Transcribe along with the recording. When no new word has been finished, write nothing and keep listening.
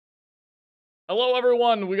Hello,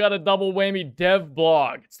 everyone. We got a double whammy dev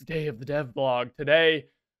blog. It's the day of the dev blog today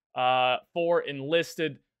for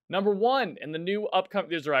Enlisted. Number one, and the new upcoming.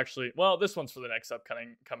 These are actually, well, this one's for the next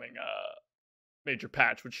upcoming major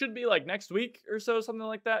patch, which should be like next week or so, something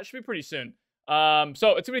like that. It should be pretty soon.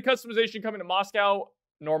 So it's gonna be customization coming to Moscow,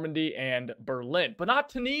 Normandy, and Berlin, but not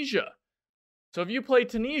Tunisia. So if you play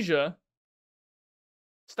Tunisia,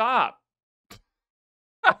 stop.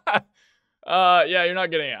 Yeah, you're not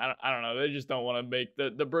getting it. I don't know. They just don't want to make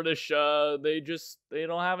the British. They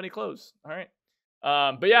don't have any clothes. All right.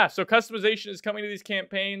 But yeah, so customization is coming to these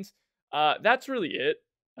campaigns. That's really it.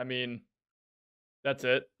 I mean, that's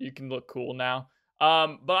it. You can look cool now. But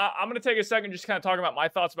I'm gonna take a second just kind of talk about my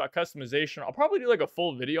thoughts about customization. I'll probably do like a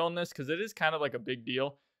full video on this because it is kind of like a big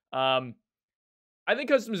deal. I think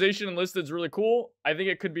customization Enlisted is really cool. I think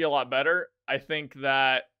it could be a lot better. I think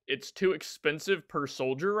that it's too expensive per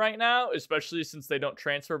soldier right now, especially since they don't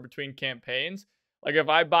transfer between campaigns. Like if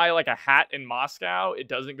I buy like a hat in Moscow, it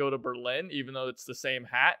doesn't go to Berlin, even though it's the same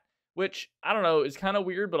hat, which I don't know, is kind of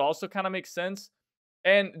weird, but also kind of makes sense.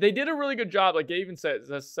 And they did a really good job. Like they even says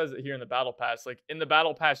it here in the battle pass. Like in the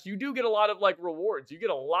battle pass, you do get a lot of like rewards. You get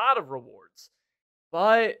a lot of rewards,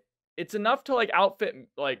 but it's enough to like outfit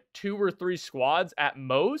like 2 or 3 squads at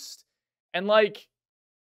most. And like,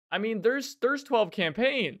 I mean, there's 12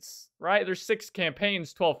 campaigns, right? There's 6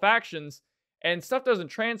 campaigns, 12 factions, and stuff doesn't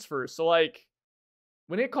transfer. So like,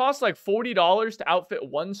 when it costs like $40 to outfit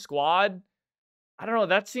 1 squad, I don't know,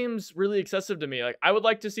 that seems really excessive to me. Like, I would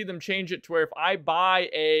like to see them change it to where if I buy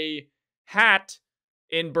a hat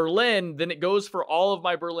in Berlin, then it goes for all of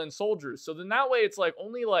my Berlin soldiers. So then that way it's like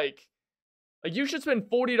only like you should spend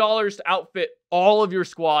 $40 to outfit all of your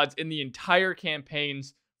squads in the entire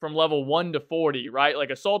campaigns from level 1 to 40, right? Like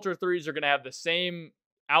Assaulter 3s are going to have the same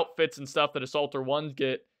outfits and stuff that Assaulter 1s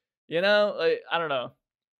get. You know, like, I don't know.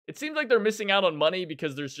 It seems like they're missing out on money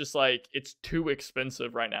because there's just like, it's too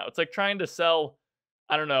expensive right now. It's like trying to sell,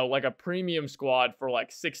 I don't know, like a premium squad for like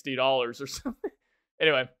 $60 or something.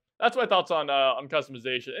 Anyway, that's my thoughts on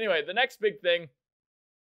customization. Anyway, the next big thing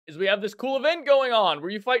is we have this cool event going on where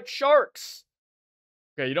you fight sharks.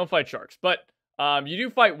 Okay, you don't fight sharks, but you do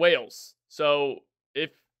fight whales. So if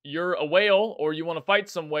you're a whale or you want to fight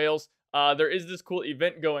some whales, there is this cool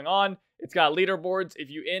event going on. It's got leaderboards. If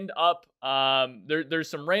you end up, there's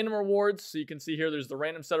some random rewards. So you can see here, there's the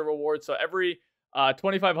random set of rewards. So every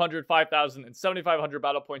 2,500, 5,000, and 7,500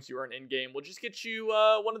 battle points you earn in-game will just get you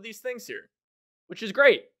one of these things here, which is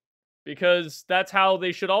great because that's how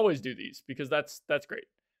they should always do these because that's great.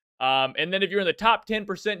 And then if you're in the top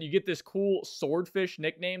 10%, you get this cool swordfish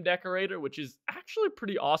nickname decorator, which is actually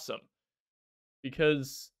pretty awesome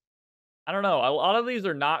because I don't know, a lot of these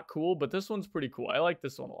are not cool, but this one's pretty cool. I like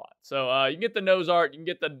this one a lot. So you can get the nose art, you can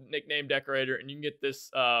get the nickname decorator, and you can get this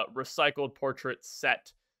recycled portrait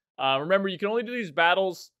set. Remember, you can only do these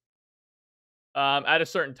battles at a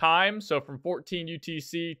certain time. So from 14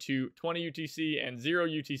 UTC to 20 UTC and 0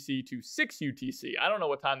 UTC to 6 UTC. I don't know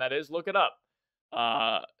what time that is. Look it up.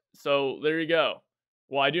 So there you go.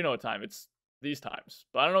 Well, I do know what time. It's these times.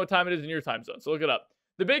 But I don't know what time it is in your time zone. So look it up.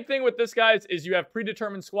 The big thing with this, guys, is you have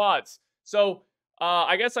predetermined squads. So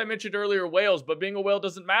I guess I mentioned earlier whales, but being a whale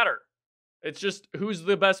doesn't matter. It's just who's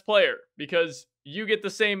the best player because you get the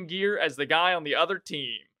same gear as the guy on the other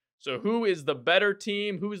team. So who is the better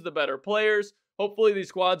team? Who's the better players? Hopefully these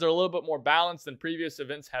squads are a little bit more balanced than previous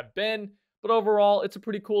events have been. But overall, it's a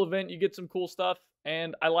pretty cool event. You get some cool stuff,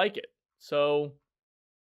 and I like it. So,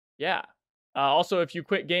 yeah. Also, if you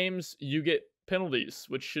quit games, you get penalties,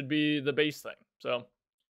 which should be the base thing. So,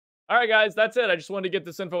 all right, guys, that's it. I just wanted to get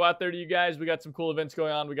this info out there to you guys. We got some cool events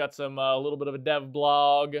going on. We got some a little bit of a dev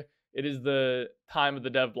blog. It is the time of the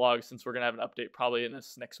dev blog since we're going to have an update probably in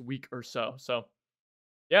this next week or so. So,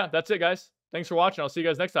 yeah, that's it, guys. Thanks for watching. I'll see you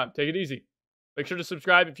guys next time. Take it easy. Make sure to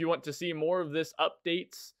subscribe if you want to see more of this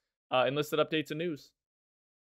updates, Enlisted updates and news.